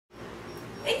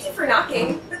Thank you for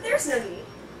knocking, but there's no need.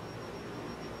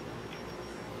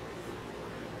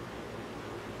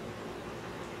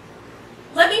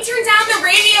 Let me turn down the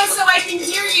radio so I can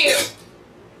hear you.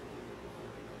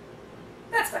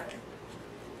 That's better.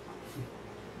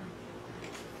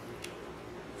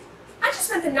 I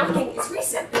just meant the knocking is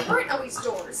recent. There weren't always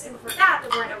doors, and for that,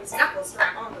 there weren't always knuckles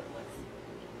strapped onto the wood.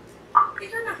 But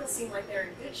your knuckles seem like they're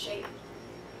in good shape.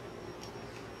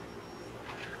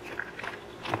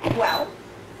 Well,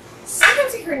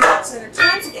 sometimes we hear knocks and there are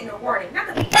times we get no warning. Not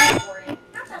that we need a warning.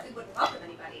 Not that we wouldn't welcome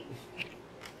anybody.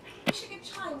 We should get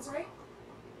chimes, right?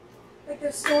 Like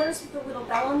those stores with the little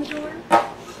bell on the door.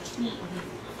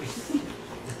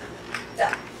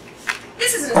 Duh.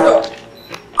 This isn't a store.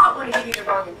 I don't want to give you the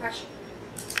wrong impression.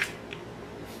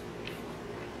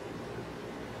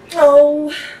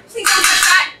 Oh, please don't touch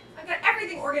that. I've got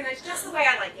everything organized just the way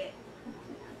I like it.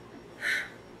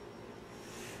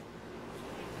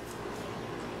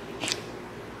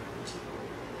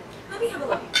 Let me have a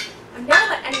look. I've never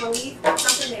let anyone leave without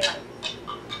something they like.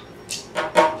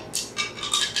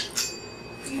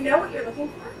 Do you know what you're looking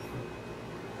for?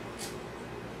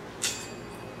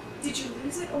 Did you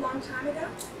lose it a long time ago?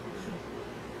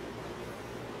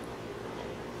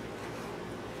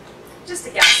 Just a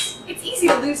guess. It's easy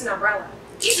to lose an umbrella.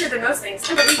 Easier than most things,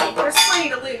 and believe me, there's plenty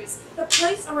to lose. The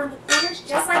place around the corner's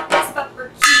just like this, but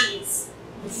for keys.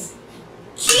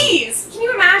 Keys! Can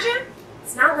you imagine?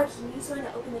 It's not like you need someone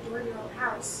to open the door to your old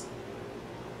house.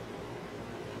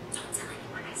 Don't tell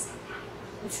anyone I said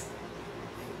that.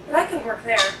 But I couldn't work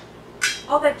there.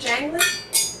 All that jangling,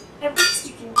 at least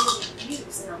you can really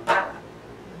use an umbrella.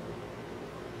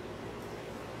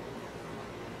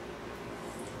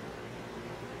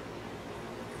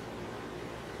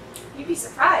 You'd be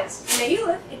surprised. In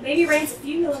Ayula, it maybe rains a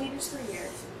few millimeters per year.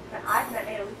 But I've met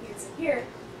Ayulians in here.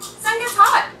 Sun gets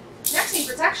hot. Necks need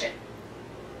protection.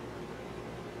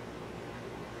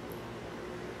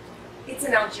 It's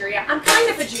in Algeria. I'm kind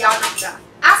of a geography buff.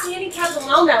 Ask me any capital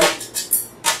and I'll know it.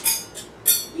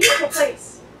 Beautiful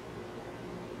place.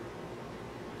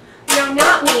 No,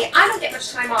 not me. I don't get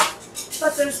much time off.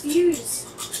 But those views.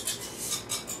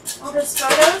 All those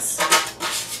photos.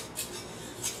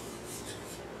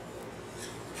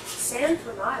 Sand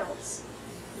for miles.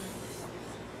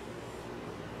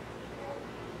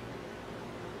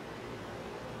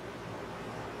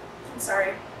 I'm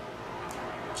sorry.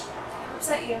 I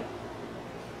upset you.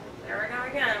 There we go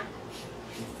again.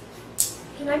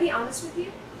 Can I be honest with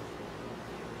you?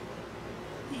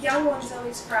 The young ones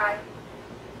always cry.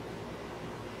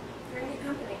 You're in good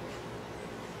company.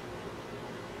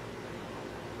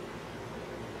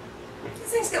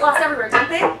 These things get lost everywhere, don't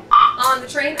they? On the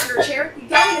train, under a chair, you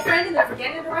go meet a friend and then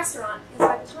forget it at a restaurant. Because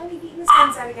by the time you've eaten the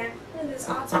sun's out again, one of those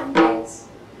odd spring days.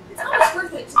 It's almost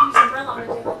worth it to use an umbrella on a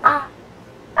day like that.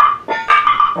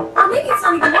 Or maybe it's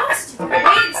not even lost. You can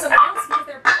away to someone else because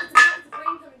they're buckets and buckets of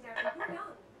rain coming down. And you're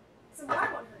young. Some water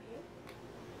won't hurt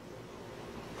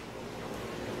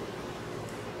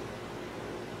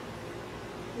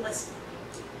you. Listen.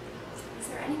 Is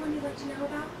there anyone you'd like to know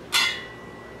about?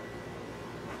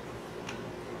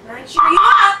 I'd cheer you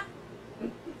up.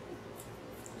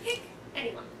 Pick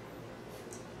anyone.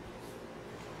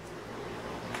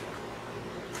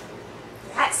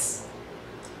 Yes.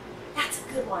 That's a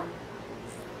good one.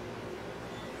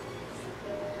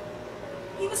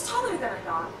 He was taller than I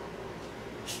thought.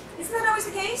 Isn't that always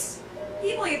the case?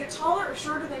 People are either taller or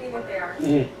shorter than you think they are.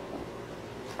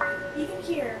 Even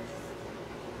here.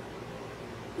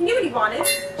 He knew what he wanted.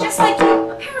 Just like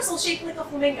you. A parasol shaped like a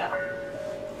flamingo.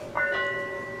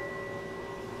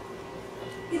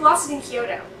 He lost it in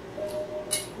Kyoto.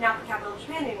 Not the capital of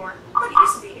Japan anymore, but it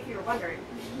used to be, if you were wondering.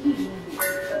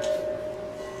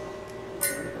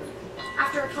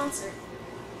 After a concert.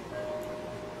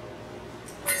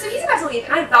 So he's about to leave,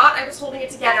 and I thought I was holding it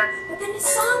together, but then his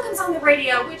song comes on the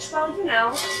radio, which, well, you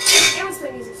know, it was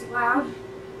playing music too loud.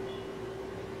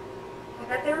 I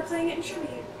bet they were playing it in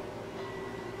tribute.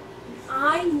 And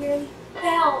I nearly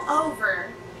fell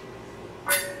over.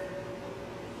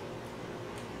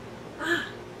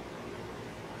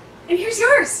 And here's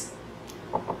yours.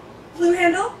 Blue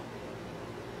handle.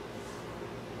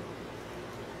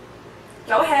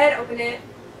 Go ahead, open it.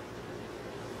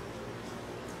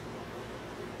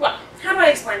 Well, how do I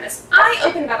explain this? I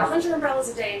open about 100 umbrellas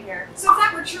a day in here. So if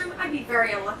that were true, I'd be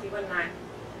very unlucky, wouldn't I?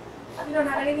 We don't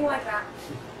have anything like that.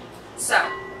 So,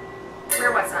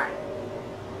 where was I?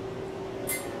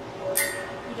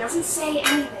 He doesn't say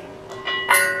anything.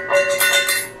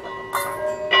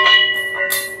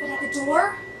 But at the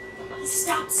door, he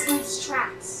stops in his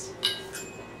tracks.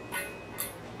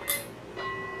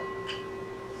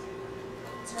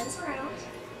 turns around,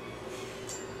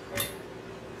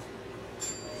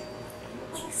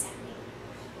 winks at me.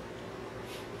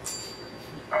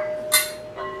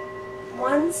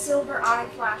 One silver eye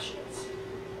flashes.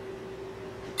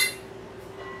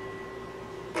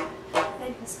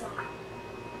 Then he's gone.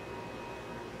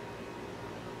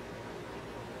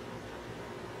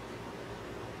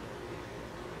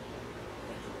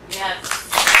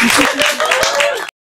 Yes.